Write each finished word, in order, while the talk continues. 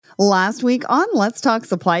Last week on Let's Talk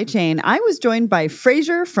Supply Chain, I was joined by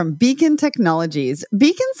Fraser from Beacon Technologies.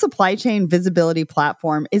 Beacon's supply chain visibility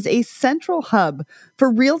platform is a central hub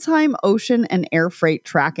for real-time ocean and air freight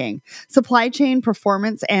tracking, supply chain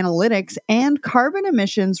performance analytics, and carbon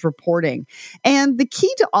emissions reporting. And the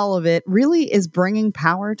key to all of it really is bringing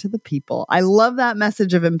power to the people. I love that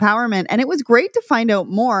message of empowerment, and it was great to find out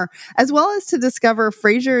more, as well as to discover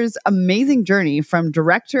Fraser's amazing journey from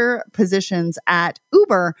director positions at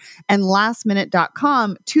Uber and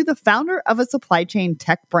lastminute.com to the founder of a supply chain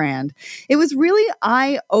tech brand. It was really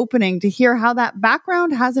eye-opening to hear how that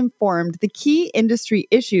background has informed the key industry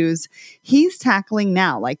issues he's tackling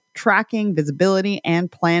now, like tracking, visibility,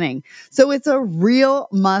 and planning. So it's a real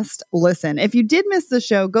must listen. If you did miss the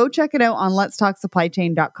show, go check it out on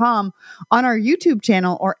letstalksupplychain.com, on our YouTube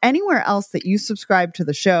channel, or anywhere else that you subscribe to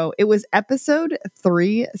the show. It was episode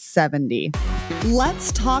 370.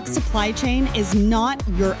 Let's Talk Supply Chain is not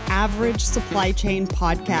your average supply chain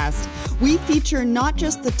podcast. We feature not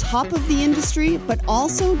just the top of the industry, but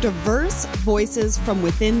also diverse voices from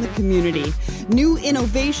within the community, new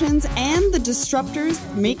innovations, and the disruptors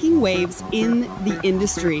making waves in the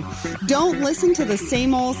industry. Don't listen to the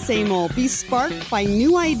same old, same old. Be sparked by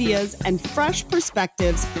new ideas and fresh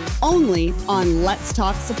perspectives only on Let's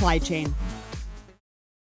Talk Supply Chain.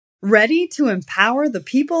 Ready to empower the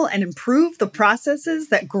people and improve the processes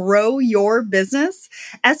that grow your business?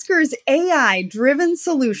 Esker's AI-driven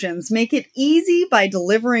solutions make it easy by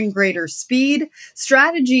delivering greater speed,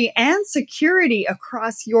 strategy, and security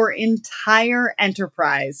across your entire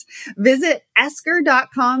enterprise. Visit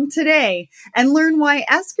esker.com today and learn why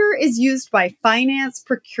Esker is used by finance,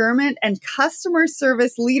 procurement, and customer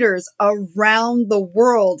service leaders around the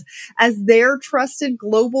world as their trusted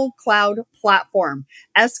global cloud platform.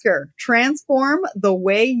 Esker, transform the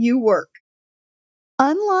way you work.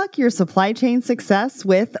 Unlock your supply chain success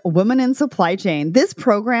with Women in Supply Chain. This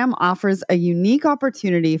program offers a unique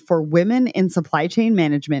opportunity for women in supply chain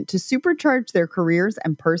management to supercharge their careers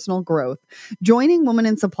and personal growth. Joining Women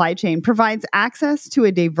in Supply Chain provides access to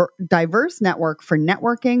a diverse network for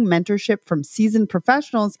networking, mentorship from seasoned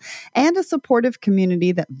professionals, and a supportive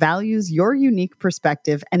community that values your unique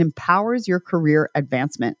perspective and empowers your career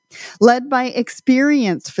advancement. Led by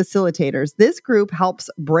experienced facilitators, this group helps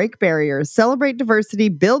break barriers, celebrate diversity,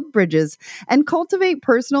 build bridges, and cultivate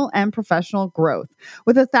personal and professional growth.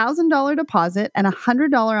 With a $1,000 deposit and a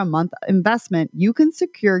 $100 a month investment, you can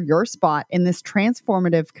secure your spot in this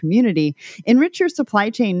transformative community, enrich your supply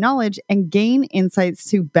chain knowledge, and gain insights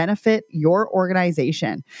to benefit your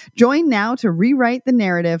organization. Join now to rewrite the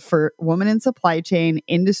narrative for women in supply chain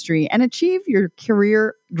industry and achieve your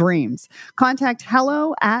career dreams. Contact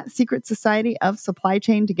hello at Secret Society of Supply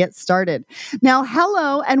Chain to get started. Now,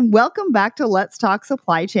 hello and welcome back to Let's Talk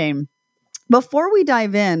Supply Chain. Before we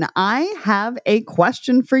dive in, I have a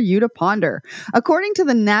question for you to ponder. According to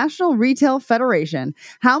the National Retail Federation,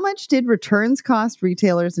 how much did returns cost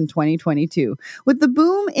retailers in 2022? With the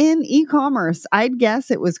boom in e-commerce, I'd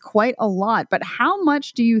guess it was quite a lot, but how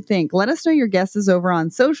much do you think? Let us know your guesses over on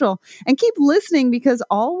social and keep listening because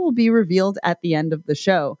all will be revealed at the end of the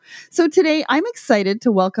show. So today, I'm excited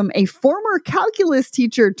to welcome a former calculus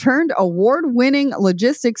teacher turned award-winning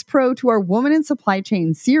logistics pro to our Woman in Supply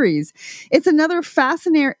Chain series. It's another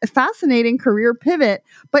fascinating career pivot,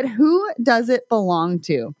 but who does it belong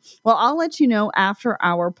to? Well, I'll let you know after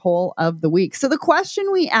our poll of the week. So the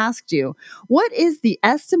question we asked you, what is the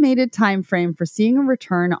estimated time frame for seeing a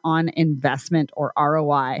return on investment or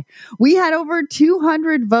ROI? We had over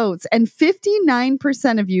 200 votes and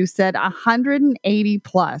 59% of you said 180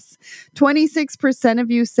 plus. 26% of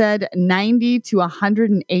you said 90 to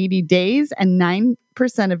 180 days and 9%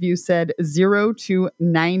 of you said 0 to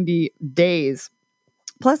 90 days.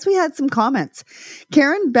 Plus, we had some comments.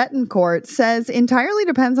 Karen Betancourt says, entirely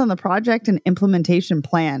depends on the project and implementation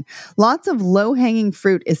plan. Lots of low-hanging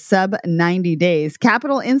fruit is sub 90 days.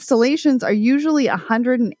 Capital installations are usually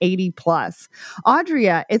 180 plus.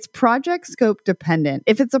 Audria, it's project scope dependent.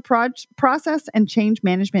 If it's a process and change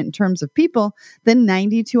management in terms of people, then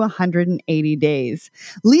 90 to 180 days.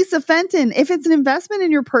 Lisa Fenton, if it's an investment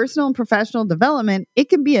in your personal and professional development, it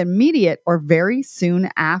can be immediate or very soon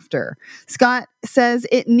after. Scott says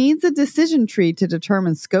it needs a decision tree to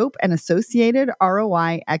determine scope and associated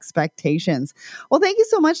ROI expectations. Well, thank you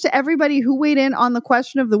so much to everybody who weighed in on the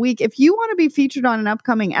question of the week. If you want to be featured on an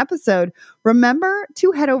upcoming episode, remember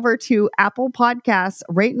to head over to Apple Podcasts,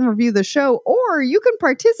 rate and review the show, or you can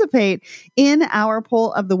participate in our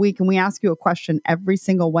poll of the week. And we ask you a question every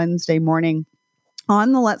single Wednesday morning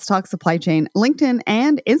on the Let's Talk Supply Chain, LinkedIn,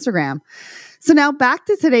 and Instagram. So now back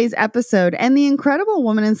to today's episode, and the incredible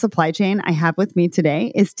woman in supply chain I have with me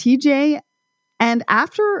today is TJ. And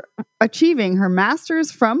after achieving her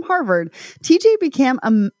master's from Harvard, TJ became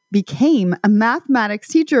a mathematics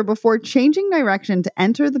teacher before changing direction to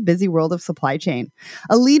enter the busy world of supply chain.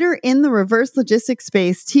 A leader in the reverse logistics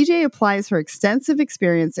space, TJ applies her extensive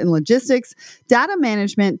experience in logistics, data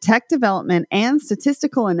management, tech development, and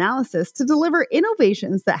statistical analysis to deliver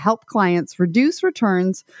innovations that help clients reduce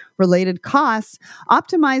returns, related costs,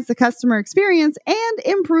 optimize the customer experience, and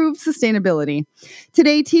improve sustainability.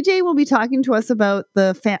 Today, TJ will be talking to us about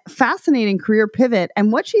the fascinating career pivot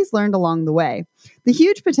and what she's learned along the way. The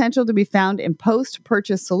huge potential to be found in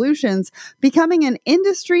post-purchase solutions, becoming an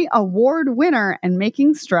industry award winner, and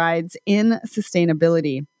making strides in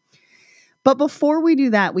sustainability. But before we do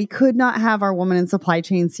that, we could not have our Woman in Supply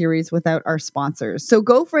Chain series without our sponsors. So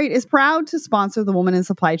Go Freight is proud to sponsor the Woman in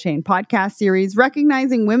Supply Chain podcast series,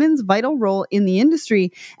 recognizing women's vital role in the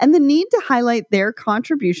industry and the need to highlight their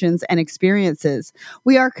contributions and experiences.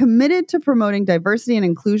 We are committed to promoting diversity and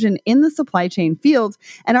inclusion in the supply chain field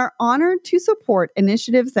and are honored to support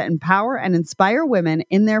initiatives that empower and inspire women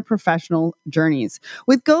in their professional journeys.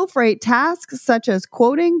 With Go Freight, tasks such as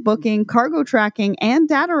quoting, booking, cargo tracking, and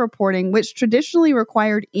data reporting, which traditionally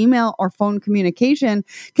required email or phone communication,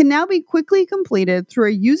 can now be quickly completed through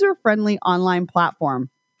a user-friendly online platform,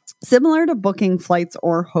 similar to booking flights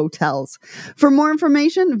or hotels. For more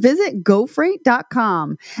information, visit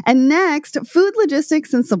gofreight.com. And next, Food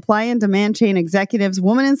Logistics and Supply and Demand Chain Executives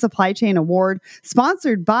Woman in Supply Chain Award,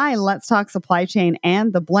 sponsored by Let's Talk Supply Chain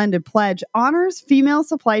and the Blended Pledge, honors female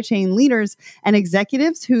supply chain leaders and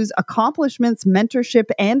executives whose accomplishments,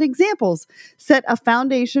 mentorship, and examples set a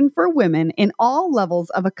foundation for women in all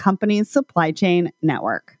levels of a company's supply chain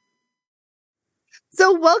network.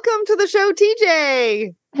 So welcome to the show,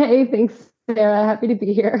 TJ. Hey, thanks, Sarah. Happy to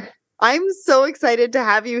be here. I'm so excited to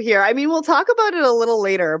have you here. I mean, we'll talk about it a little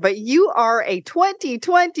later, but you are a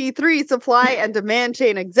 2023 Supply and Demand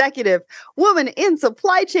Chain Executive, Woman in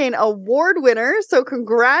Supply Chain Award winner. So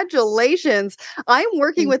congratulations. I'm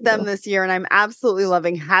working with them this year, and I'm absolutely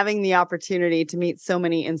loving having the opportunity to meet so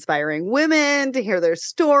many inspiring women, to hear their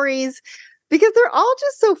stories, because they're all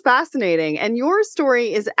just so fascinating. And your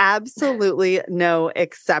story is absolutely no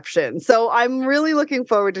exception. So I'm really looking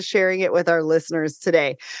forward to sharing it with our listeners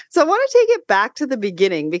today. So I want to take it back to the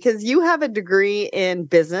beginning, because you have a degree in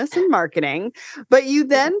business and marketing, but you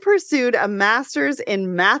then pursued a master's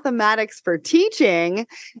in mathematics for teaching,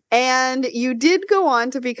 and you did go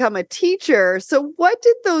on to become a teacher. So what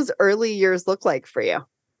did those early years look like for you?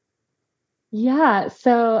 Yeah,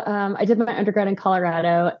 so I did my undergrad in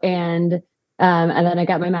Colorado, and then I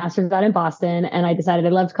got my master's out in Boston, and I decided I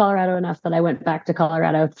loved Colorado enough that I went back to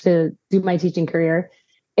Colorado to do my teaching career.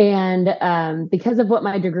 And because of what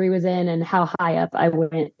my degree was in and how high up I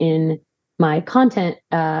went in my content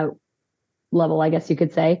level, I guess you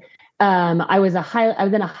could say, I was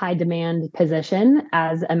in a high demand position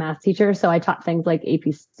as a math teacher. So I taught things like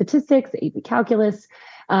AP statistics, AP calculus,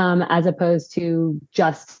 as opposed to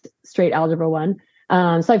just straight algebra 1.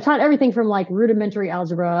 So I've taught everything from like rudimentary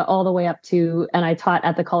algebra all the way up to, and I taught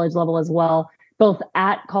at the college level as well, both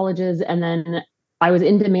at colleges, and then I was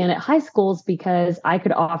in demand at high schools because I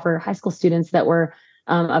could offer high school students that were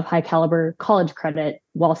of high caliber college credit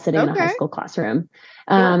while sitting in a high school classroom.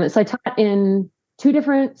 So I taught in three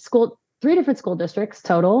different school districts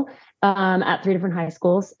total, at 3 different high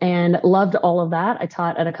schools, and loved all of that. I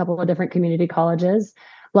taught at a couple of different community colleges,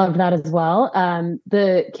 loved that as well.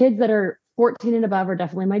 The kids that are 14 and above are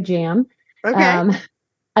definitely my jam. Okay.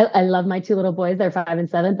 I love my 2 little boys. They're 5 and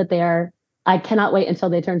 7, but I cannot wait until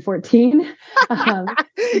they turn 14. You got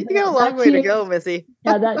a long way to go, Missy.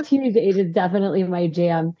 Yeah, that teenage age is definitely my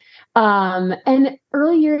jam. And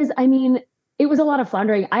early years, I mean, it was a lot of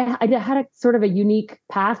floundering. I had a sort of a unique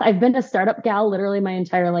path. I've been a startup gal literally my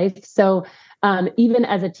entire life. So even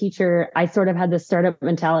as a teacher, I sort of had this startup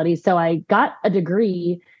mentality. So I got a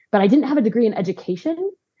degree, but I didn't have a degree in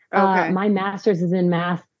education. Okay. My master's is in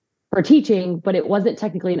math for teaching, but it wasn't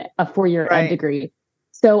technically a 4-year ed degree.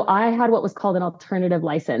 So I had what was called an alternative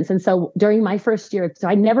license. And so during my first year, so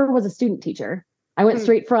I never was a student teacher. I went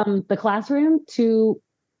straight from the classroom to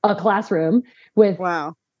a classroom with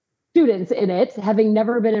students in it, having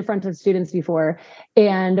never been in front of students before.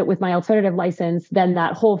 And with my alternative license, then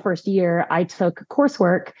that whole first year, I took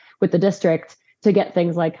coursework with the district to get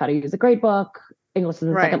things like how to use a gradebook, English as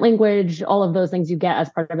a second language, all of those things you get as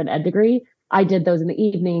part of an ed degree. I did those in the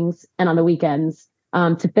evenings and on the weekends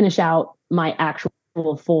to finish out my actual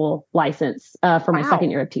full license for my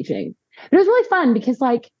second year of teaching. But it was really fun because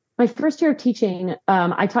like my first year of teaching,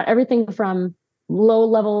 I taught everything from low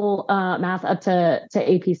level math up to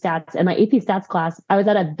AP stats. And my AP stats class, I was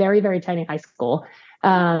at a very, very tiny high school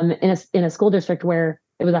in a school district where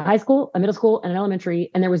it was a high school, a middle school, and an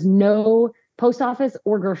elementary, and there was no post office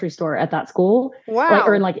or grocery store at that school. Wow.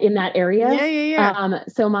 Like in that area. Yeah.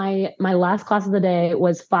 So my last class of the day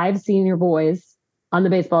was 5 senior boys on the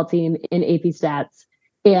baseball team in AP stats.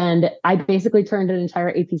 And I basically turned an entire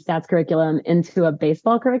AP stats curriculum into a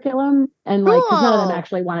baseball curriculum. And because none of them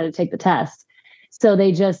actually wanted to take the test. So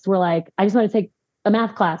they just were like, I just want to take a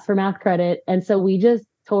math class for math credit. And so we just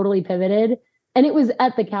totally pivoted. And it was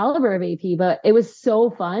at the caliber of AP, but it was so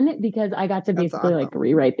fun because I got to basically like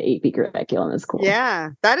rewrite the AP curriculum. It's cool.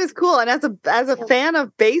 Yeah, that is cool. And as a fan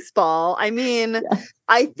of baseball, I mean,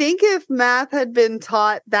 I think if math had been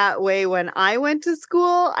taught that way when I went to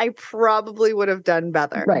school, I probably would have done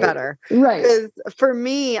better. Right. Because for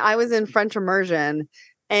me, I was in French immersion.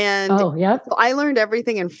 And so I learned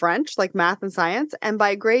everything in French, like math and science. And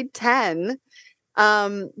by grade 10,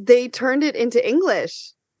 they turned it into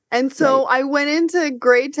English. And so I went into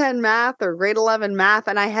grade 10 math or grade 11 math,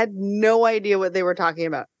 and I had no idea what they were talking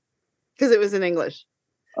about because it was in English.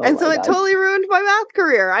 And so it totally ruined my math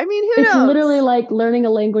career. I mean, who knows? It's literally like learning a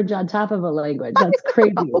language on top of a language. That's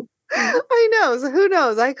crazy. I know. So who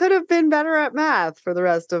knows? I could have been better at math for the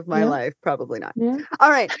rest of my life. Probably not. Yeah. All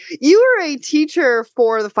right. You were a teacher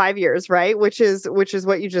for the 5 years, right? Which is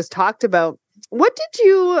what you just talked about. What did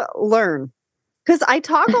you learn? Because I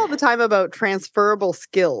talk all the time about transferable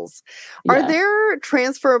skills. Are there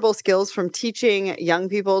transferable skills from teaching young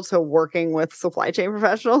people to working with supply chain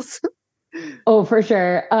professionals? Oh, for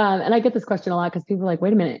sure. And I get this question a lot because people are like,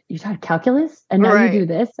 wait a minute, you taught calculus and now you do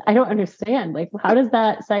this? I don't understand. Like, how does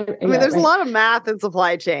that... I mean, there's a lot of math in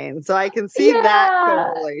supply chain, so I can see that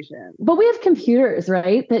correlation. But we have computers,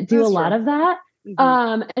 right, that do a lot of that.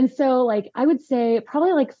 Mm-hmm. And so like, I would say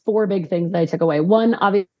probably like 4 big things that I took away. One,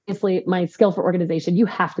 obviously my skill for organization. You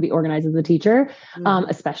have to be organized as a teacher,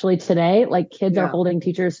 especially today. Like kids are holding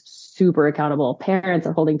teachers super accountable. Parents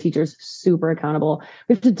are holding teachers super accountable.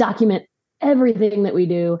 We have to document everything that we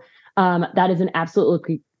do. That is an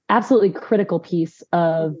absolutely critical piece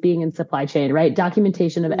of being in supply chain, right?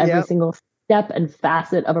 Documentation of every single step and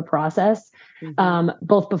facet of a process,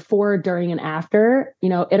 both before, during, and after,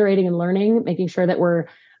 iterating and learning, making sure that we're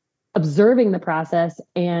observing the process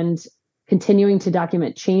and continuing to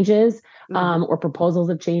document changes or proposals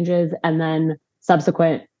of changes, and then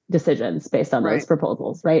subsequent decisions based on those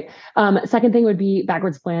proposals, right? Second thing would be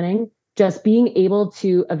backwards planning, just being able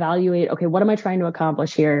to evaluate, okay, what am I trying to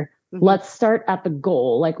accomplish here? Let's start at the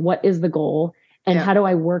goal. Like, what is the goal? And how do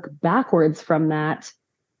I work backwards from that?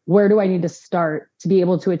 Where do I need to start to be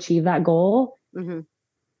able to achieve that goal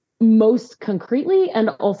most concretely and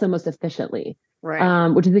also most efficiently? Right.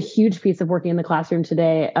 Which is a huge piece of working in the classroom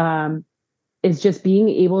today, is just being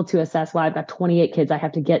able to assess, well, I've got 28 kids. I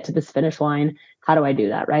have to get to this finish line. How do I do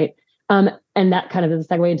that? Right. And that kind of is a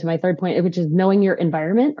segue into my third point, which is knowing your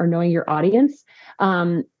environment or knowing your audience.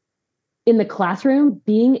 In the classroom,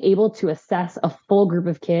 being able to assess a full group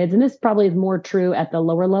of kids, and this probably is more true at the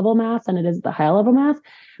lower level math than it is at the high level math,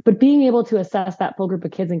 but being able to assess that full group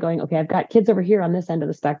of kids and going, okay, I've got kids over here on this end of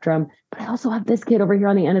the spectrum, but I also have this kid over here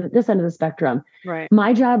on this end of the spectrum. Right.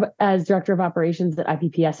 My job as director of operations at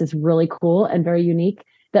IPPS is really cool and very unique,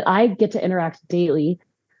 that I get to interact daily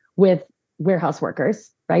with warehouse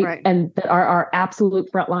workers, right? And that are our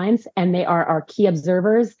absolute front lines, and they are our key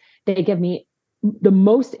observers. They give me the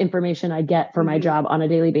most information I get for my job on a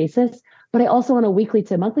daily basis, but I also on a weekly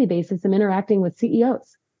to monthly basis am interacting with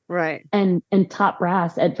CEOs, right, and top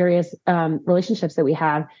brass at various relationships that we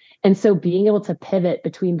have. And so being able to pivot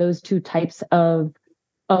between those two types of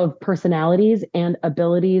personalities and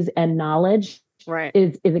abilities and knowledge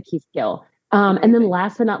is a key skill. And then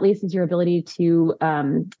last but not least is your ability to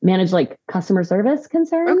manage like customer service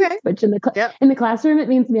concerns, which in the classroom, it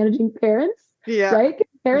means managing parents. Yeah. Right.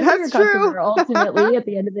 Parents are your customer ultimately at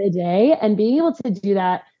the end of the day, and being able to do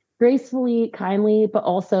that gracefully, kindly, but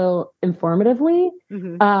also informatively,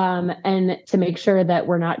 and to make sure that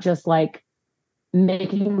we're not just like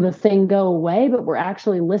making the thing go away, but we're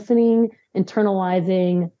actually listening,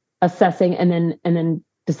 internalizing, assessing, and then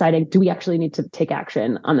deciding, do we actually need to take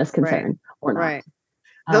action on this concern or not? Right.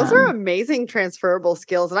 Those are amazing transferable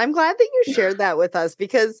skills. And I'm glad that you shared that with us,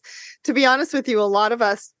 because to be honest with you, a lot of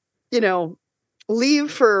us,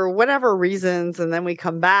 leave for whatever reasons, and then we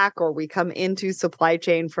come back or we come into supply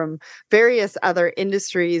chain from various other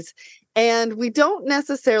industries. And we don't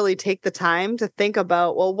necessarily take the time to think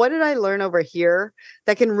about, well, what did I learn over here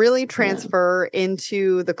that can really transfer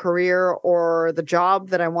into the career or the job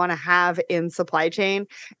that I want to have in supply chain?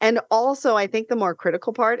 And also, I think the more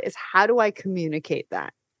critical part is, how do I communicate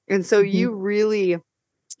that? And so you really,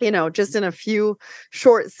 just in a few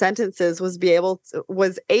short sentences was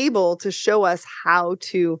able to show us how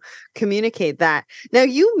to communicate that. Now,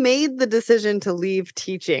 you made the decision to leave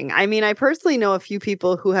teaching. I mean, I personally know a few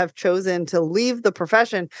people who have chosen to leave the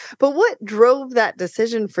profession, but what drove that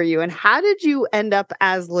decision for you? And how did you end up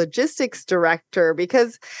as logistics director?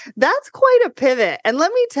 Because that's quite a pivot. And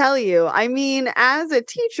let me tell you, I mean, as a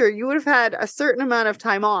teacher, you would have had a certain amount of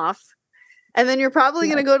time off. And then you're probably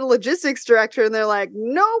going to go to logistics director and they're like,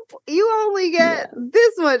 nope, you only get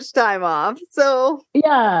this much time off. So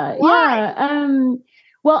why?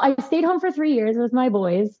 Well, I stayed home for 3 years with my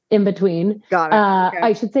boys in between. Got it. Okay.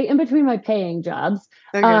 I should say in between my paying jobs.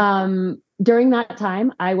 Okay. During that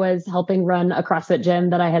time, I was helping run a CrossFit gym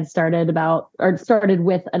that I had started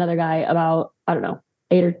with another guy about, I don't know,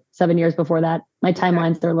 8 or 7 years before that. My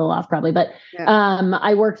timelines, they're a little off probably, but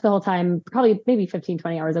I worked the whole time, probably maybe 15,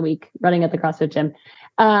 20 hours a week running at the CrossFit gym.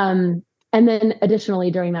 And then additionally,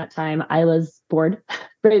 during that time, I was bored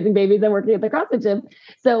raising babies and working at the CrossFit gym.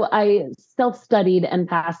 So I self-studied and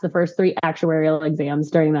passed the first 3 actuarial exams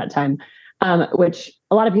during that time, which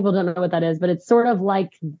a lot of people don't know what that is, but it's sort of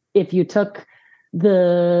like if you took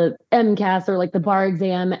the MCAS or like the bar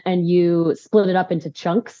exam and you split it up into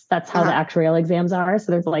chunks. That's how the actuarial exams are.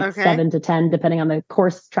 So there's like 7 to 10, depending on the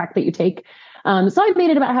course track that you take. So I made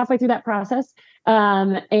it about halfway through that process.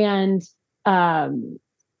 And I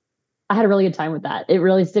had a really good time with that. It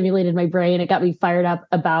really stimulated my brain. It got me fired up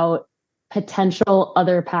about potential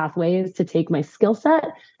other pathways to take my skill set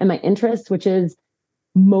and my interests, which is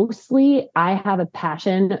mostly I have a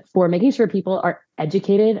passion for making sure people are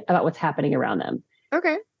educated about what's happening around them.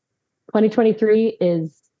 Okay. 2023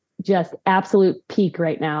 is just absolute peak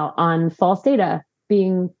right now on false data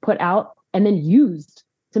being put out and then used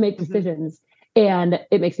to make decisions. And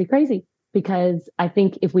it makes me crazy because I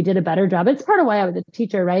think if we did a better job, it's part of why I was a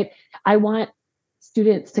teacher, right? I want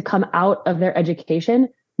students to come out of their education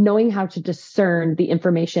knowing how to discern the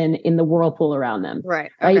information in the whirlpool around them.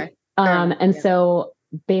 Right. Okay. So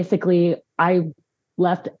basically I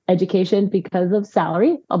left education because of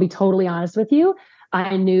salary. I'll be totally honest with you. I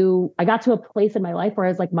got to a place in my life where I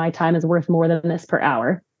was like, my time is worth more than this per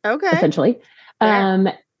hour. Okay. Essentially. And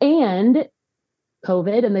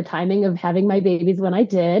COVID and the timing of having my babies when I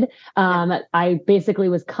did, I basically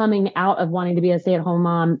was coming out of wanting to be a stay-at-home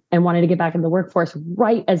mom and wanting to get back in the workforce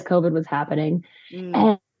right as COVID was happening.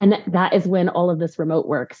 And that is when all of this remote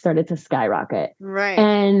work started to skyrocket. Right.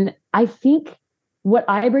 And I think what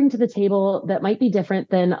I bring to the table that might be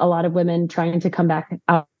different than a lot of women trying to come back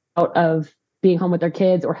out of being home with their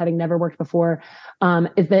kids or having never worked before,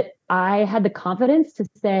 is that I had the confidence to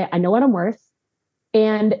say, I know what I'm worth.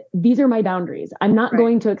 And these are my boundaries. I'm not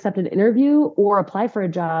going to accept an interview or apply for a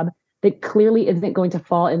job that clearly isn't going to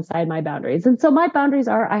fall inside my boundaries. And so my boundaries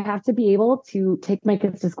are, I have to be able to take my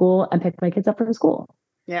kids to school and pick my kids up from school.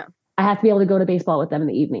 Yeah. I have to be able to go to baseball with them in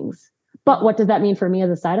the evenings. But what does that mean for me as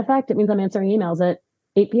a side effect? It means I'm answering emails at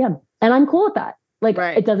 8 p.m. And I'm cool with that. Like,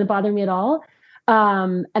 it doesn't bother me at all.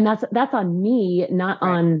 And that's on me, not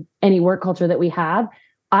on any work culture that we have.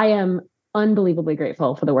 I am unbelievably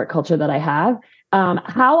grateful for the work culture that I have.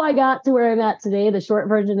 How I got to where I'm at today, the short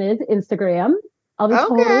version is Instagram. I'll be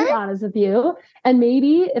totally honest with you. And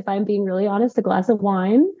maybe if I'm being really honest, a glass of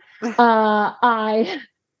wine.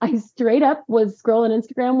 I straight up was scrolling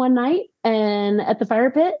Instagram one night and at the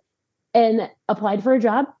fire pit and applied for a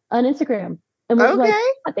job on Instagram. And was like,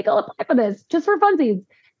 I think I'll apply for this just for funsies.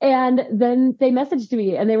 And then they messaged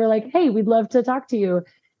me and they were like, hey, we'd love to talk to you.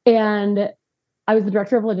 And I was the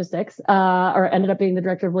director of logistics, or ended up being the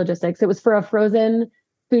director of logistics. It was for a frozen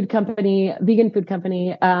food company, vegan food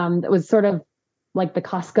company, that was sort of like the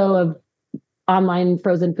Costco of online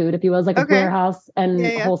frozen food, if you will. It was like a warehouse and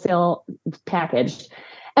wholesale packaged.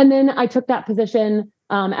 And then I took that position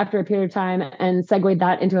after a period of time and segued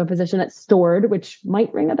that into a position at Stored, which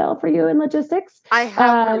might ring a bell for you in logistics. I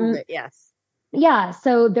have heard of it, yes. Yeah.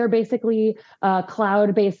 So they're basically a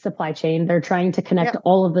cloud-based supply chain. They're trying to connect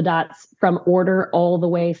all of the dots from order all the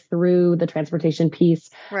way through the transportation piece,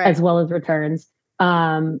 as well as returns,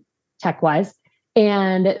 tech-wise.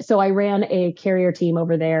 And so I ran a carrier team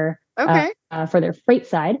over there for their freight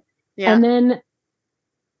side. Yeah. And then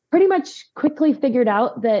pretty much quickly figured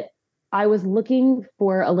out that I was looking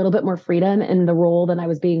for a little bit more freedom in the role than I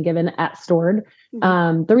was being given at Stored.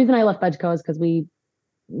 Mm-hmm. The reason I left Budco is because we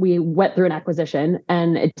went through an acquisition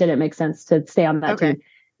and it didn't make sense to stay on that team.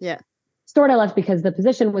 Yeah. sort of left because the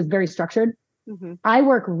position was very structured. Mm-hmm. I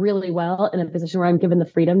work really well in a position where I'm given the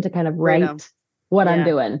freedom to kind of Freedom. write what I'm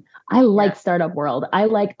doing. I like startup world. I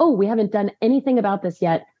like, oh, we haven't done anything about this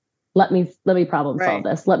yet. Let me problem solve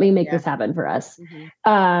this. Let me make this happen for us.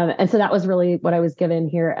 Mm-hmm. And so that was really what I was given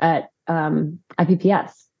here at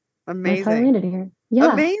IPPS. Amazing. That's how I landed here.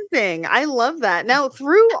 Yeah. Amazing. I love that. Now,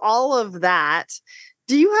 through all of that,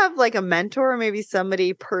 do you have like a mentor, or maybe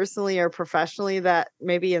somebody personally or professionally that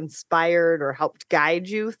maybe inspired or helped guide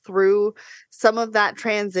you through some of that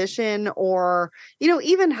transition, or,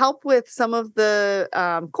 even help with some of the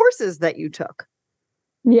courses that you took?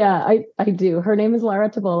 Yeah, I do. Her name is Laura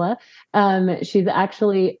Tabola. She's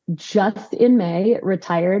actually just in May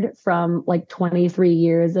retired from like 23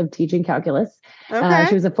 years of teaching calculus. Okay.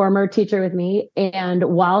 She was a former teacher with me. And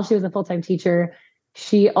while she was a full-time teacher,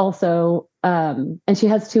 she also, and she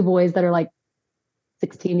has two boys that are like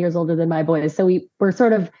 16 years older than my boys. So we're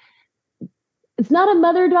sort of, it's not a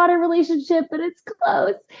mother-daughter relationship, but it's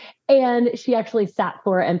close. And she actually sat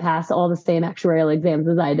for and passed all the same actuarial exams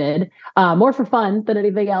as I did, more for fun than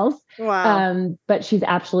anything else. Wow. But she's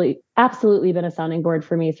absolutely been a sounding board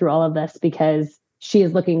for me through all of this, because she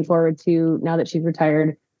is looking forward to, now that she's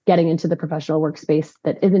retired, getting into the professional workspace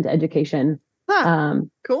that isn't education.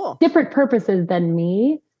 Cool. Different purposes than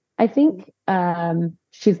me. I think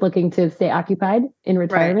she's looking to stay occupied in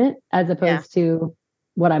retirement, as opposed to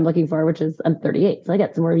what I'm looking for, which is I'm 38. So I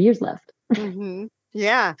got some more years left. Mm-hmm.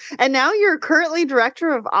 Yeah. And now you're currently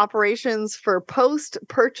director of operations for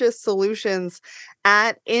post-purchase solutions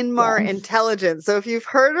at Inmar Intelligence. So if you've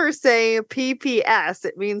heard her say PPS,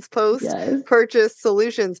 it means post-purchase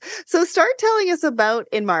solutions. So start telling us about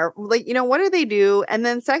Inmar. Like, what do they do? And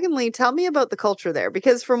then secondly, tell me about the culture there,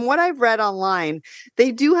 because from what I've read online,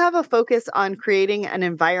 they do have a focus on creating an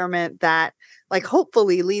environment that like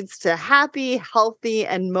hopefully leads to happy, healthy,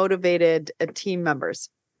 and motivated team members.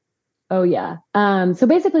 Oh, yeah. So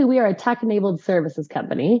basically, we are a tech-enabled services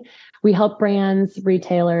company. We help brands,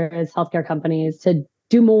 retailers, healthcare companies to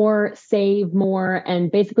do more, save more,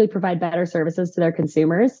 and basically provide better services to their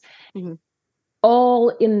consumers, all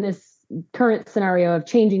in this current scenario of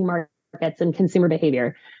changing markets and consumer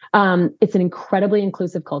behavior. It's an incredibly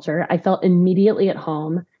inclusive culture. I felt immediately at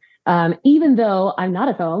home. Even though I'm not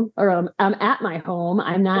at home, or I'm at my home,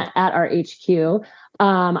 I'm not at our HQ.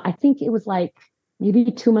 I think it was like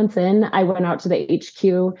maybe 2 months in, I went out to the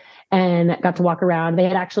HQ and got to walk around. They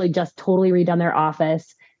had actually just totally redone their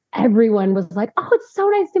office. Everyone was like, "Oh, it's so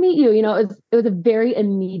nice to meet you." It was a very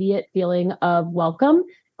immediate feeling of welcome,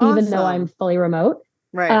 even though I'm fully remote.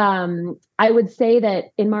 Right. I would say that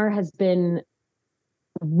Inmar has been,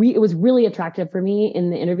 it was really attractive for me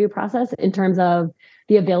in the interview process in terms of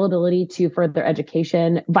the availability to further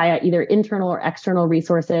education via either internal or external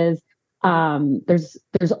resources.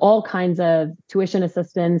 There's all kinds of tuition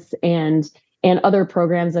assistance and other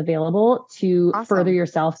programs available to further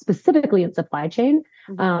yourself, specifically in supply chain,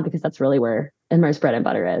 because that's really where Inmar's bread and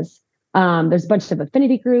butter is. There's a bunch of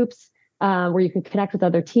affinity groups where you can connect with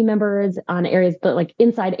other team members on areas that like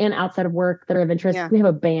inside and outside of work that are of interest. We have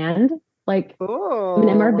a band, like an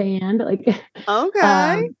Inmar band, like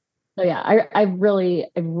okay. So yeah, I've really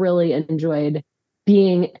enjoyed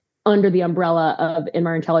being under the umbrella of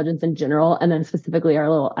Inmar Intelligence in general, and then specifically our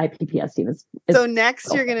little IPPS team. So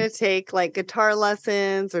next you're going to take like guitar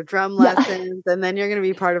lessons or drum lessons, and then you're going to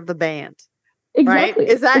be part of the band. Exactly.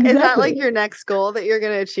 Right? Is that like your next goal that you're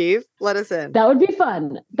going to achieve? Let us in. That would be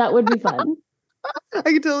fun. I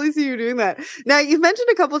can totally see you doing that. Now, you've mentioned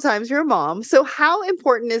a couple of times you're a mom. So how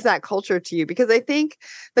important is that culture to you? Because I think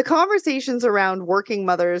the conversations around working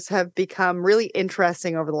mothers have become really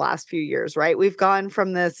interesting over the last few years, right? We've gone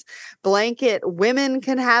from this blanket women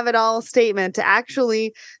can have it all statement to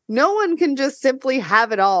actually no one can just simply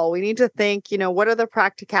have it all. We need to think, what are the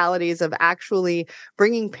practicalities of actually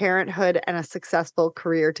bringing parenthood and a successful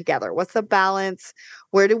career together? What's the balance?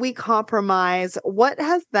 Where do we compromise? What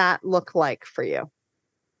has that looked like for you?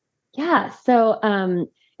 Yeah. So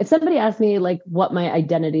if somebody asked me like what my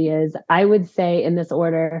identity is, I would say in this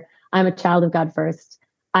order: I'm a child of God first.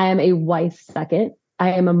 I am a wife second.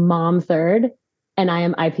 I am a mom third. And I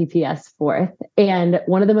am IPPS fourth. And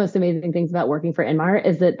one of the most amazing things about working for Inmar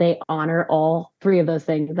is that they honor all three of those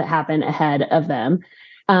things that happen ahead of them.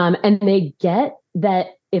 And they get that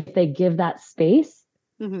if they give that space,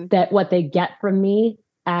 that what they get from me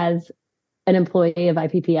as an employee of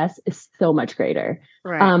IPPS is so much greater.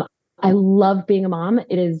 Right. I love being a mom.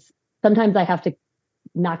 It is, sometimes I have to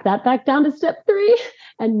knock that back down to step 3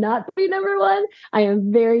 and not be number 1. I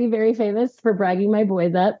am very, very famous for bragging my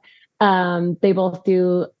boys up. They both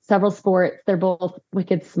do several sports. They're both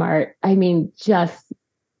wicked smart. I mean, just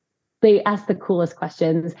they ask the coolest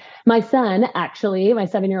questions. My son, actually, my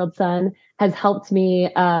 7-year-old son, has helped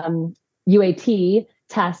me UAT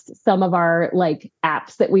test some of our like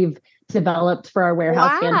apps that we've developed for our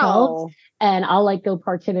warehouse handhelds. And I'll like go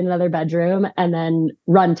park him in another bedroom and then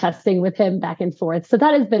run testing with him back and forth. So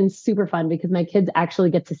that has been super fun because my kids actually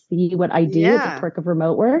get to see what I do at the perk of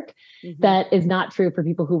remote work. That is not true for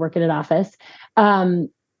people who work in an office.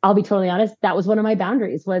 I'll be totally honest. That was one of my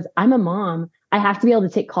boundaries was I'm a mom. I have to be able to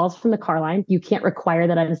take calls from the car line. You can't require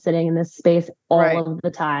that I'm sitting in this space all of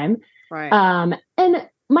the time. And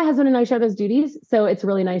my husband and I share those duties. So it's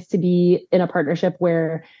really nice to be in a partnership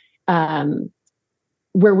where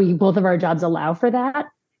we both of our jobs allow for that.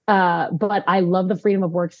 But I love the freedom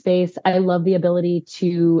of workspace. I love the ability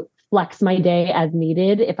to flex my day as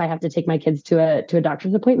needed if I have to take my kids to a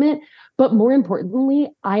doctor's appointment. But more importantly,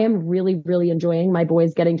 I am really, really enjoying my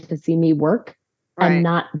boys getting to see me work and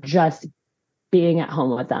not just being at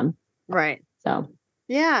home with them. So.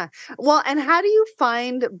 Yeah. Well, and how do you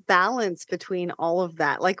find balance between all of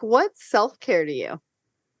that? Like what's self-care to you?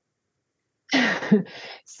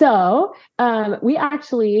 So we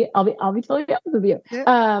actually, I'll be totally honest with you.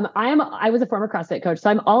 I was a former CrossFit coach, so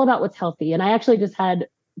I'm all about what's healthy. And I actually just had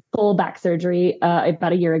full back surgery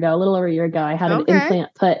about a year ago, a little over a year ago. I had an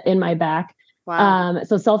implant put in my back.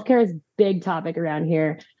 So self-care is a big topic around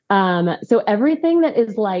here. So everything that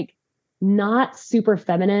is like not super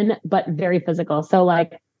feminine, but very physical. So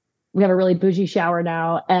like we have a really bougie shower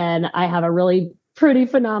now, and I have a really pretty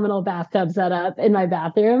phenomenal bathtub set up in my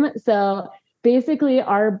bathroom. So basically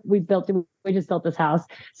we just built this house.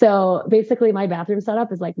 So basically my bathroom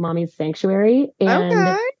setup is like mommy's sanctuary.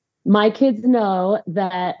 And my kids know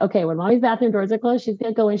that, okay, when mommy's bathroom doors are closed, she's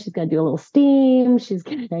going to go in, she's going to do a little steam. She's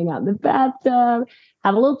going to hang out in the bathtub,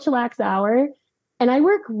 have a little chillax hour. And I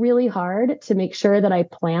work really hard to make sure that I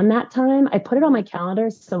plan that time. I put it on my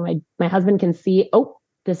calendar so my husband can see, oh,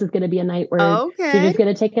 this is going to be a night where she's just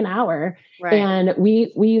going to take an hour. And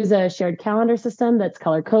we use a shared calendar system that's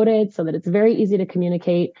color coded so that it's very easy to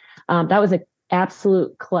communicate. That was an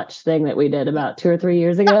absolute clutch thing that we did about 2 or 3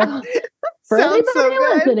 years ago. For anybody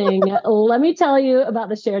listening, let me tell you about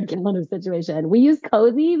the shared calendar situation. We use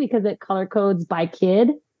Cozy because it color codes by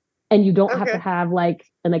kid, and you don't have to have like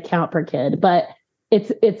an account per kid, but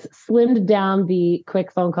it's slimmed down the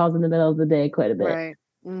quick phone calls in the middle of the day quite a bit.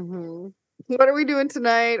 What are we doing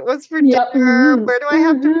tonight? What's for dinner? Where do I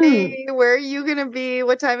have to be? Where are you going to be?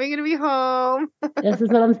 What time are you going to be home? This is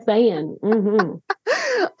what I'm saying.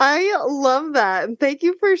 I love that. And thank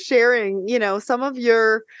you for sharing, some of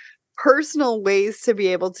your personal ways to be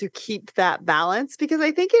able to keep that balance, because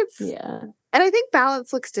I think and I think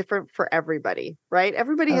balance looks different for everybody, right?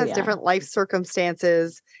 Everybody has different life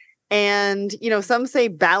circumstances. And, some say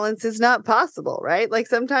balance is not possible, right? Like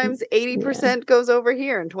sometimes 80% goes over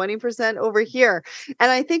here and 20% over here. And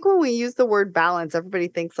I think when we use the word balance, everybody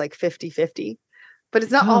thinks like 50-50, but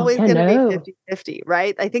it's not always going to be 50-50,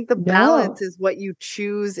 right? I think the balance is what you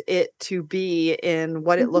choose it to be in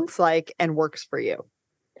what it looks like and works for you.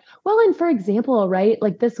 Well, and for example, right,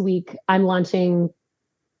 like this week I'm launching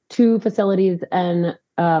 2 facilities and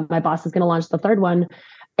my boss is going to launch the 3rd one.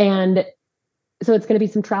 And so it's going to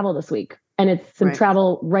be some travel this week, and it's some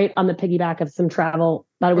travel right on the piggyback of some travel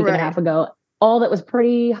about a week and a half ago, all that was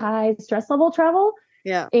pretty high stress level travel.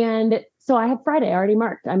 And so I have Friday already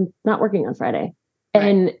marked. I'm not working on Friday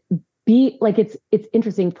and it's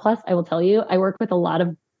interesting. Plus I will tell you, I work with a lot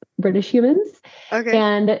of British humans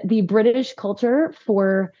and the British culture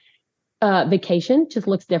for vacation just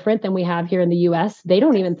looks different than we have here in the US. They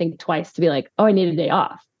don't even think twice to be like, oh, I need a day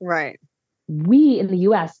off. We in the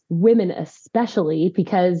US, women especially,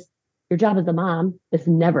 because your job as a mom is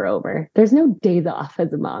never over. There's no days off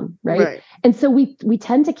as a mom, right? And so we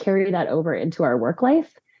tend to carry that over into our work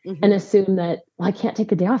life and assume that, well, I can't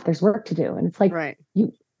take a day off. There's work to do. And it's like,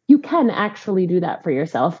 you can actually do that for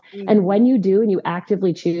yourself. And when you do, and you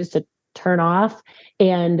actively choose to turn off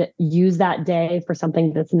and use that day for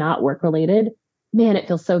something that's not work related, man, it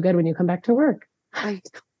feels so good when you come back to work.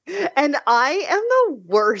 And I am the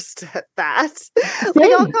worst at that.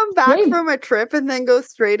 Like I'll come back from a trip and then go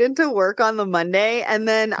straight into work on the Monday. And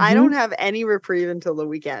then I don't have any reprieve until the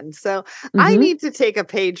weekend. So I need to take a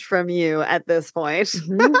page from you at this point. So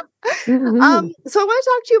I want to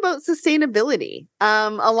talk to you about sustainability.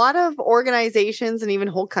 A lot of organizations and even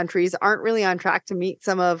whole countries aren't really on track to meet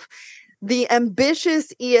some of the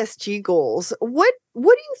ambitious ESG goals. What do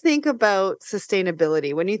you think about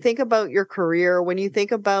sustainability when you think about your career, when you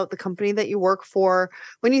think about the company that you work for,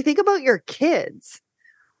 when you think about your kids?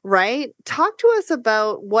 Right? Talk to us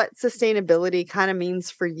about what sustainability kind of means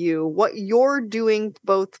for you, what you're doing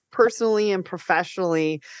both personally and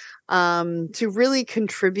professionally to really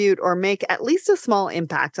contribute or make at least a small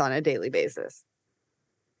impact on a daily basis.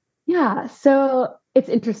 Yeah. So it's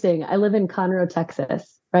interesting. I live in Conroe,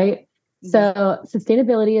 Texas, right? Mhm. So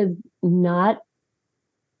sustainability is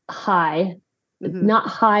high, Mhm. not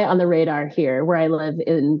high on the radar here, where I live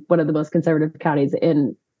in one of the most conservative counties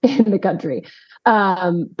in the country.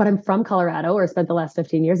 But I'm from Colorado, or spent the last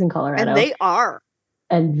 15 years in And Colorado, they are.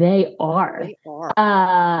 and they are. They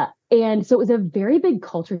are. And so it was a very big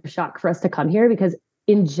culture shock for us to come here because,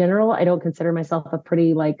 in general, I don't consider myself a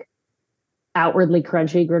pretty like outwardly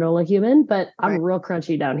crunchy granola human, but I'm Right. real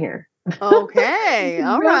crunchy down here. Okay.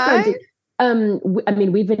 All Real right. crunchy. I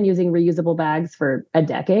mean, we've been using reusable bags for a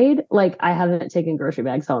decade. Like, I haven't taken grocery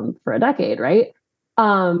bags home for a decade, right?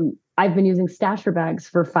 I've been using stasher bags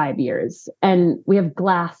for 5 years, and we have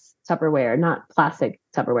glass Tupperware, not plastic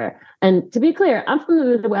Tupperware. And to be clear, I'm from the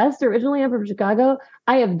Midwest. Originally, I'm from Chicago.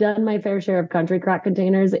 I have done my fair share of country crock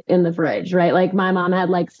containers in the Right. fridge, right? Like, my mom had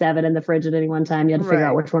like 7 in the fridge at any one time. You had to figure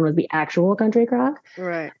out Right. which one was the actual country crock.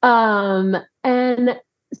 Right. And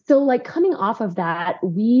so, like, coming off of that,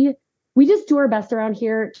 we just do our best around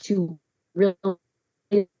here to really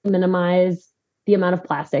minimize the amount of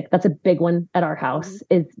plastic. That's a big one at our Mhm. house.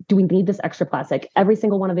 Is, do we need this extra plastic? Every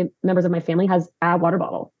single one of the members of my family has a water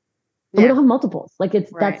bottle, and we Yeah. don't have multiples. Like, Right.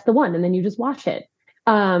 that's the one, and then you just wash it.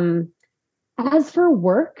 Um, as for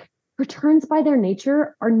work, returns by their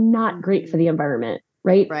nature are not great for Mhm. the environment,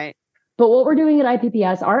 right? Right. But what we're doing at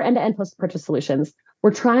IPPS, our end-to-end post-purchase solutions,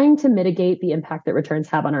 we're trying to mitigate the impact that returns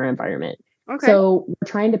have on our environment. Okay. So we're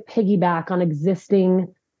trying to piggyback on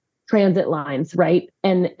existing transit lines, right?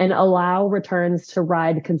 And allow returns to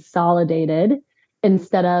ride consolidated Mhm.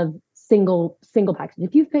 instead of single package.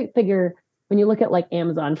 If you figure, when you look at like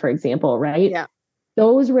Amazon, for example, right? Yeah.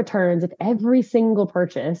 Those returns, if every single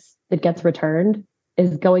purchase that gets returned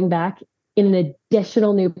is going back in an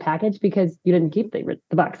additional new package because you didn't keep the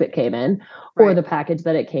box it came in or Right. the package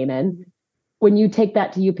that it came in, Mhm. when you take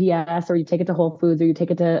that to UPS or you take it to Whole Foods or you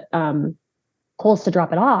take it to Kohl's to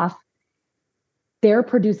drop it off, they're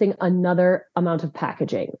producing another amount of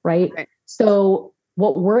packaging, right? Right. So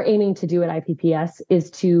what we're aiming to do at IPPS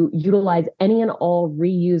is to utilize any and all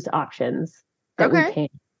reused options that we Okay. can.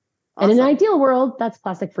 And in an Awesome. ideal world, that's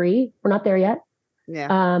plastic free. We're not there yet.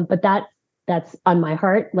 Yeah. But that's on my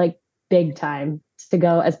heart, like big time, to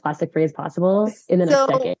go as plastic free as possible in the next So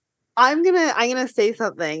decade. I'm gonna say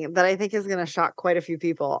something that I think is gonna shock quite a few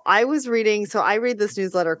people. I read this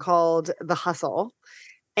newsletter called The Hustle,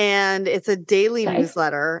 and it's a daily Okay.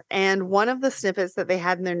 newsletter. And one of the snippets that they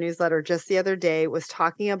had in their newsletter just the other day was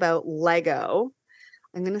talking about Lego.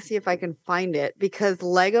 I'm gonna see if I can find it because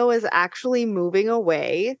Lego is actually moving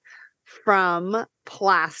away from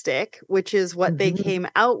plastic, which is what they Mm-hmm. came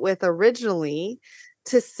out with originally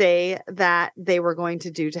to say that they were going to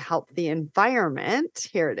do to help the environment.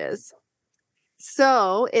 Here it is.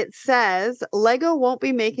 So it says Lego won't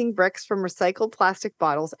be making bricks from recycled plastic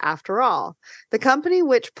bottles after all. The company,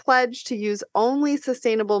 which pledged to use only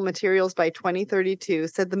sustainable materials by 2032,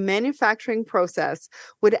 said the manufacturing process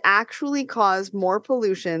would actually cause more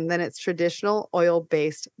pollution than its traditional oil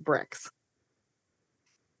based bricks.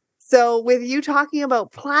 So, with you talking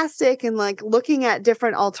about plastic and like looking at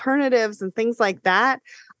different alternatives and things like that,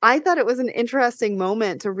 I thought it was an interesting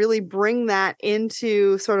moment to really bring that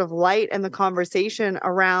into sort of light and the conversation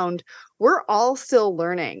around we're all still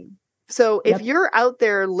learning. So, if Yep. you're out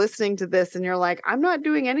there listening to this and you're like, I'm not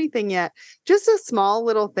doing anything yet, just a small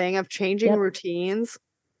little thing of changing Yep. routines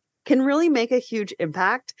can really make a huge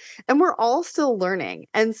impact, and we're all still learning.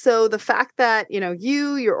 And so the fact that,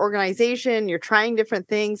 your organization, you're trying different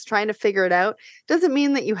things, trying to figure it out, doesn't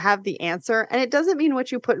mean that you have the answer, and it doesn't mean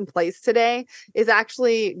what you put in place today is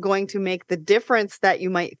actually going to make the difference that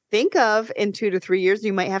you might think of in 2 to 3 years.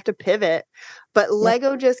 You might have to pivot. But Yep.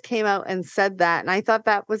 Lego just came out and said that, and I thought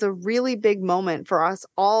that was a really big moment for us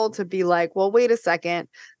all to be like, well, wait a second,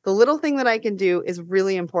 the little thing that I can do is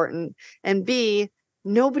really important, and B,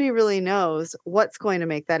 nobody really knows what's going to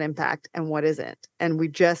make that impact and what isn't. And we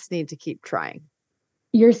just need to keep trying.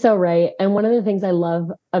 You're so right. And one of the things I love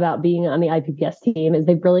about being on the IPPS team is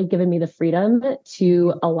they've really given me the freedom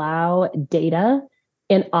to allow data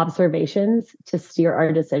and observations to steer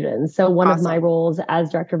our decisions. So one of my Awesome. roles as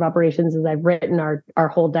director of operations is I've written our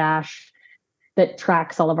whole dash that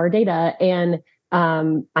tracks all of our data. And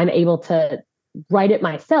I'm able to write it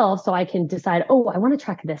myself so I can decide, oh, I want to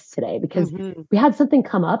track this today because Mhm. we had something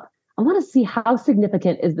come up. I want to see how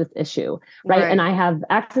significant is this issue, right? And I have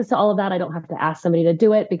access to all of that. I don't have to ask somebody to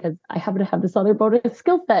do it because I happen to have this other bonus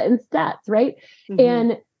skill set and stats, right?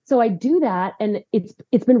 And so I do that, and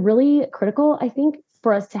it's been really critical, I think,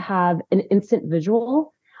 for us to have an instant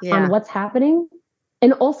visual on what's happening,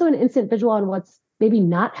 and also an instant visual on what's maybe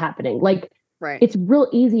not happening. Like, it's real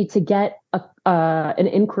easy to get an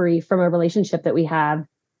inquiry from a relationship that we have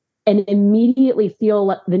and immediately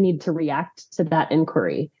feel the need to react to that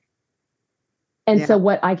inquiry. And so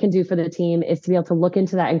what I can do for the team is to be able to look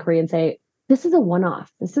into that inquiry and say, this is a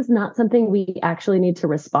one-off. This is not something we actually need to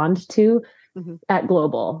respond to at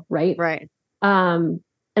global, right? Right. And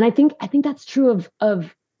I think that's true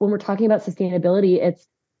of when we're talking about sustainability. It's,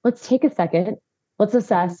 let's take a second, let's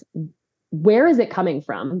assess, where is it coming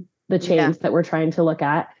from, the change that we're trying to look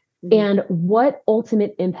at, and what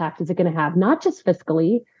ultimate impact is it going to have, not just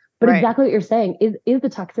fiscally, but exactly what you're saying. Is the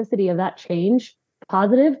toxicity of that change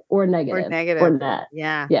positive or negative? Or net?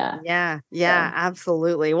 Yeah,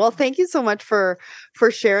 absolutely. Well, thank you so much for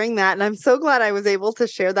sharing that. And I'm so glad I was able to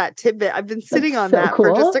share that tidbit. I've been sitting on that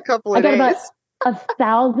for just a couple of days. About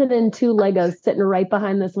 1,002 Legos sitting right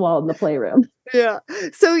behind this wall in the playroom. Yeah.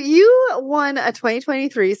 So you won a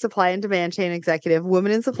 2023 Supply and Demand Chain Executive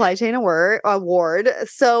Women in Supply Chain Award.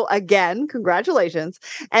 So again, congratulations.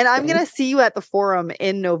 And I'm going to see you at the forum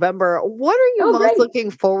in November. What are you most looking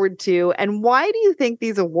forward to? And why do you think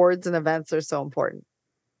these awards and events are so important?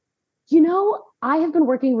 You know, I have been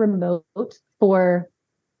working remote for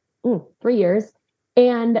 3 years,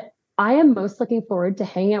 and I am most looking forward to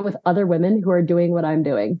hanging out with other women who are doing what I'm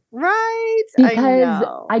doing. Right. Because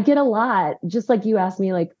I get a lot, just like you asked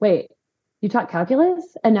me, like, wait, you taught calculus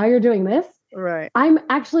and now you're doing this? Right. I'm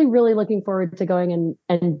actually really looking forward to going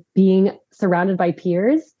and being surrounded by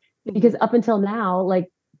peers, because up until now, like,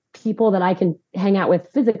 people that I can hang out with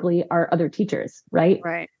physically are other teachers, right?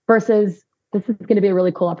 Right. Versus this is going to be a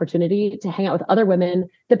really cool opportunity to hang out with other women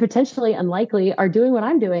that potentially, unlikely, are doing what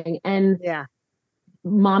I'm doing. And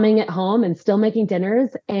momming at home and still making dinners,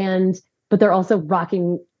 but they're also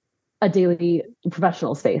rocking a daily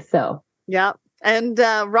professional space. So and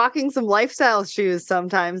rocking some lifestyle shoes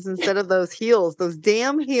sometimes instead of those heels, those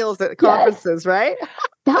damn heels at conferences, right?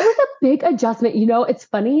 That was a big adjustment. You know, it's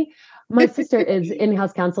funny. My sister is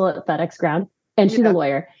in-house counsel at FedEx Ground, and she's a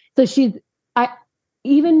lawyer. So she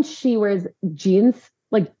wears jeans.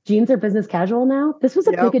 Like, jeans are business casual now. This was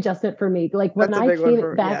a big adjustment for me. Like, when I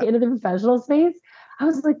came back into the professional space, I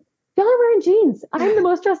was like, y'all are wearing jeans. I'm the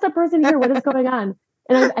most dressed up person here. What is going on?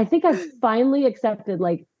 And I think I've finally accepted,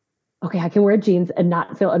 like, okay, I can wear jeans and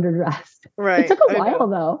not feel underdressed. Right. It took a while,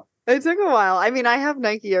 though. It took a while. I mean, I have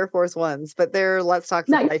Nike Air Force Ones, but they're Let's Talk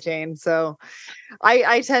Supply Chain. So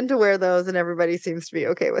I tend to wear those, and everybody seems to be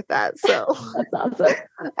okay with that. So that's awesome.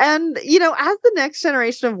 And, you know, as the next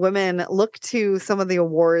generation of women look to some of the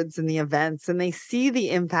awards and the events, and they see the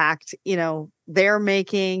impact, you know, they're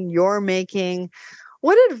making, you're making,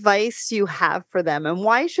 what advice do you have for them, and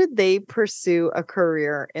why should they pursue a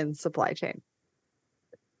career in supply chain?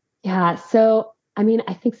 Yeah. So, I mean,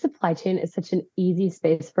 I think supply chain is such an easy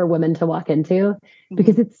space for women to walk into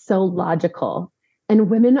because it's so logical. And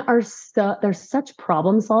women are they're such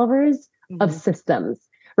problem solvers of systems,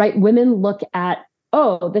 right? Women look at,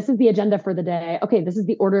 oh, this is the agenda for the day. Okay, this is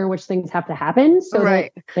the order in which things have to happen so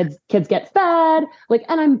that kids get fed. Like,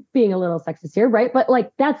 and I'm being a little sexist here, right? But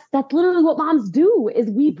like, that's literally what moms do, is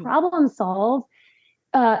we problem solve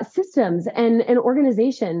systems and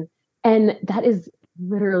organization. And that is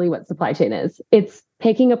literally what supply chain is. It's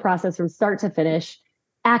taking a process from start to finish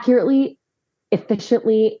accurately,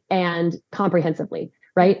 efficiently, and comprehensively,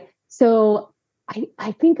 right? So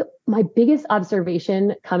I think my biggest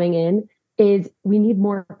observation coming in is we need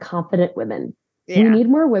more confident women. We need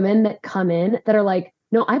more women that come in that are like,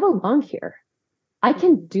 no, I belong here. I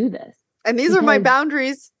can do this. And these are my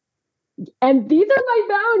boundaries. And these are my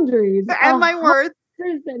boundaries. And my worth.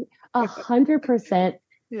 100%.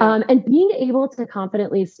 And being able to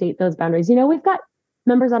confidently state those boundaries. You know, we've got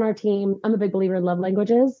members on our team. I'm a big believer in love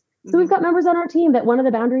languages. So we've got members on our team that one of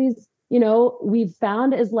the boundaries, you know, we've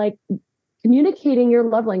found is like communicating your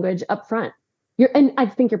love language up front. And I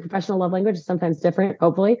think your professional love language is sometimes different,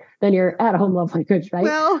 hopefully, than your at-home love language, right?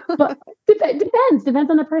 Well, but depends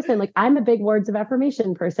on the person. Like, I'm a big words of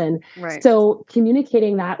affirmation person. Right. So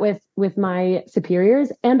communicating that with my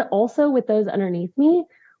superiors and also with those underneath me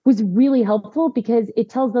was really helpful, because it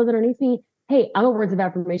tells those underneath me, hey, I'm a words of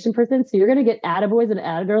affirmation person, so you're going to get attaboys and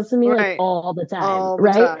attagirls from me like all the time,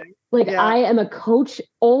 right? Like, I am a coach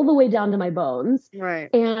all the way down to my bones. Right.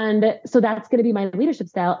 And so that's going to be my leadership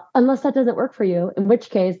style, unless that doesn't work for you, in which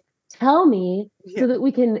case, tell me so that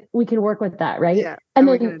we can work with that, right? Yeah. And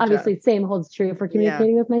we then can obviously adjust. same holds true for Yeah.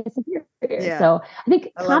 communicating with my superior. Yeah. So I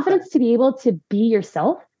think I love that. confidence to be able to be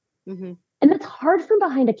yourself. Mm-hmm. And that's hard from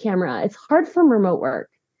behind a camera. It's hard from remote work.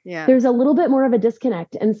 Yeah. There's a little bit more of a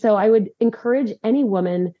disconnect. And so I would encourage any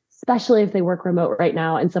woman, especially if they work remote right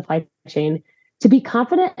now in supply chain, to be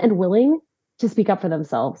confident and willing to speak up for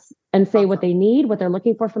themselves and say what they need, what they're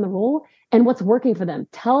looking for from the role, and what's working for them.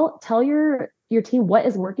 Tell your team what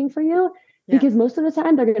is working for you, because most of the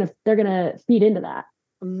time they're gonna feed into that.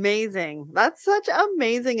 Amazing. That's such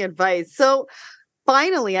amazing advice. So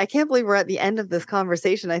finally, I can't believe we're at the end of this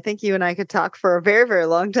conversation. I think you and I could talk for a very, very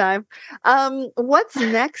long time. What's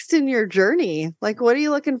next in your journey? Like, what are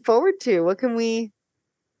you looking forward to? What can we,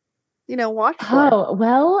 watch for? Oh,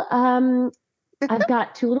 well, I've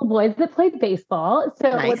got two little boys that play baseball. So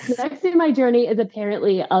what's Nice. next in my journey is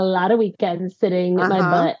apparently a lot of weekends sitting my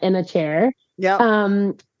butt in a chair. Yep.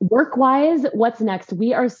 Work-wise, what's next?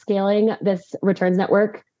 We are scaling this returns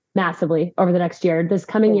network massively over the next year. This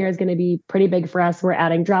coming year is going to be pretty big for us. We're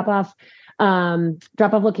adding drop-off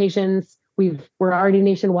locations. We're already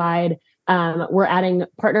nationwide. We're adding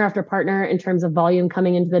partner after partner in terms of volume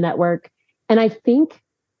coming into the network. And I think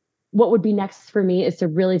what would be next for me is to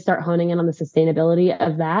really start honing in on the sustainability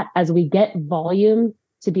of that as we get volume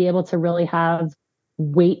to be able to really have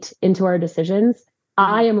weight into our decisions.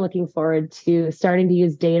 I am looking forward to starting to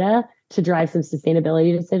use data to drive some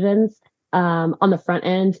sustainability decisions on the front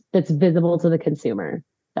end that's visible to the consumer.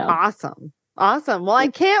 So. Awesome. Awesome. Well, I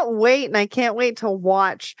can't wait. And I can't wait to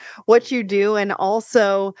watch what you do and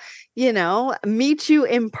also, meet you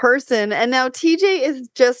in person. And now TJ is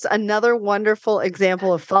just another wonderful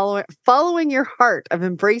example of following your heart, of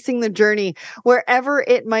embracing the journey wherever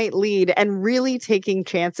it might lead and really taking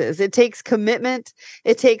chances. It takes commitment.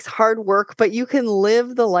 It takes hard work, but you can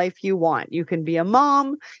live the life you want. You can be a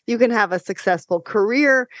mom. You can have a successful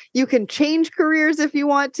career. You can change careers if you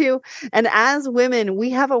want to. And as women, we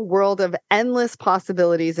have a world of endless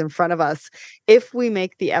possibilities in front of us if we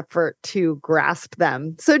make the effort to grasp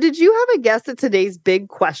them. So did you have a guess at today's big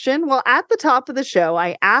question? Well, at the top of the show,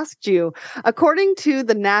 I asked you, according to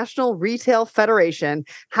the National Retail Federation,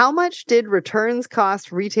 how much did returns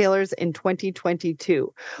cost retailers in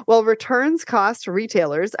 2022? Well, returns cost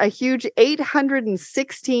retailers a huge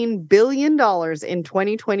 $816 billion in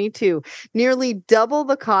 2022, nearly double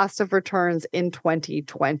the cost of returns in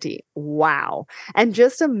 2020. Wow. And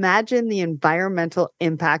just imagine the environmental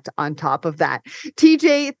impact on top of that.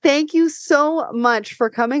 TJ, thank you so much for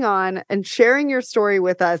coming on and sharing your story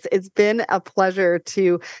with us. It's been a pleasure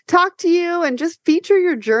to talk to you and just feature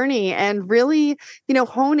your journey and really,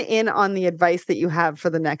 hone in on the advice that you have for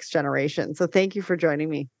the next generation. So thank you for joining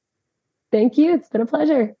me. Thank you. It's been a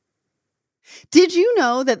pleasure. Did you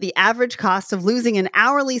know that the average cost of losing an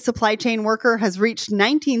hourly supply chain worker has reached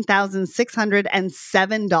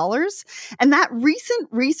 $19,607? And that recent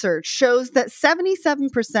research shows that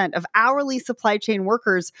 77% of hourly supply chain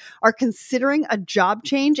workers are considering a job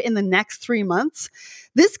change in the next 3 months.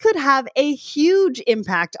 This could have a huge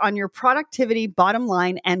impact on your productivity, bottom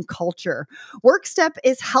line, and culture. WorkStep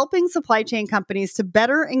is helping supply chain companies to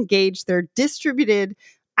better engage their distributed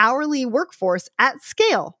hourly workforce at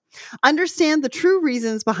scale. Understand the true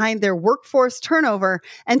reasons behind their workforce turnover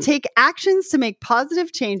and take actions to make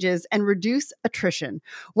positive changes and reduce attrition.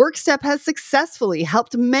 WorkStep has successfully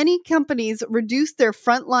helped many companies reduce their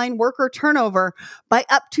frontline worker turnover by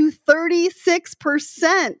up to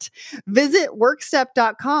 36%. Visit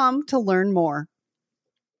workstep.com to learn more.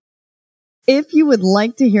 If you would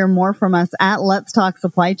like to hear more from us at Let's Talk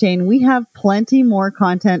Supply Chain, we have plenty more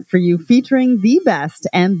content for you featuring the best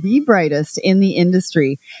and the brightest in the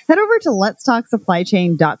industry. Head over to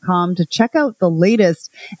letstalksupplychain.com to check out the latest.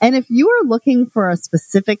 And if you are looking for a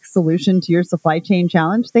specific solution to your supply chain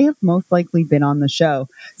challenge, they have most likely been on the show.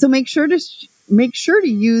 So make sure to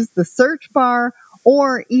use the search bar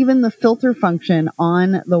or even the filter function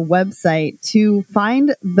on the website to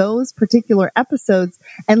find those particular episodes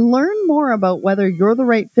and learn more about whether you're the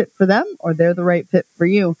right fit for them or they're the right fit for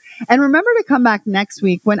you. And remember to come back next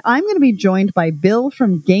week when I'm going to be joined by Bill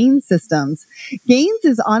from Gain Systems. Gains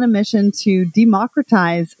is on a mission to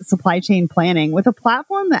democratize supply chain planning with a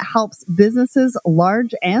platform that helps businesses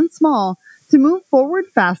large and small to move forward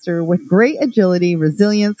faster with great agility,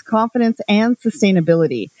 resilience, confidence, and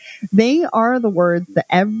sustainability. They are the words that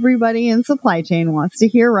everybody in supply chain wants to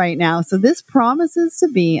hear right now. So this promises to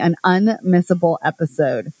be an unmissable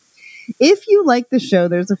episode. If you like the show,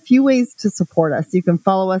 there's a few ways to support us. You can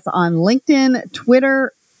follow us on LinkedIn,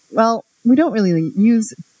 Twitter. Well, we don't really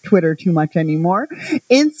use Twitter too much anymore.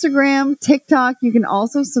 Instagram, TikTok. You can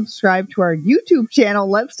also subscribe to our YouTube channel,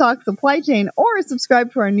 Let's Talk Supply Chain, or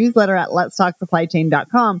subscribe to our newsletter at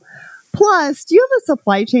letstalksupplychain.com. Plus, do you have a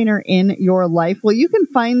supply chainer in your life? Well, you can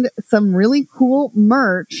find some really cool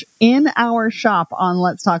merch in our shop on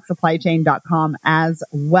letstalksupplychain.com as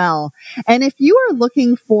well. And if you are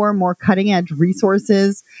looking for more cutting edge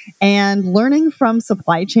resources and learning from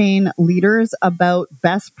supply chain leaders about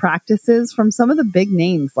best practices from some of the big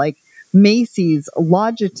names like Macy's,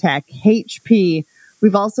 Logitech, HP,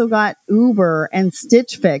 we've also got Uber and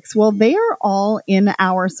Stitch Fix. Well, they are all in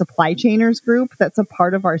our Supply Chainers group that's a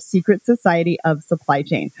part of our secret society of supply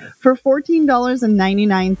chain. For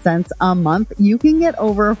 $14.99 a month, you can get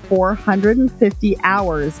over 450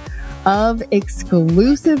 hours of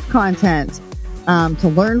exclusive content to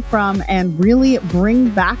learn from and really bring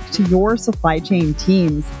back to your supply chain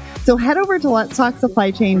teams. So head over to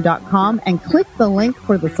letstalksupplychain.com and click the link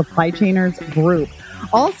for the Supply Chainers group.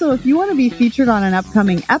 Also, if you want to be featured on an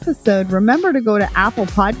upcoming episode, remember to go to Apple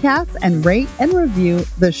Podcasts and rate and review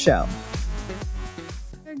the show.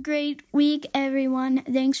 Have a great week, everyone.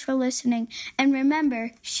 Thanks for listening. And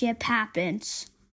remember, ship happens.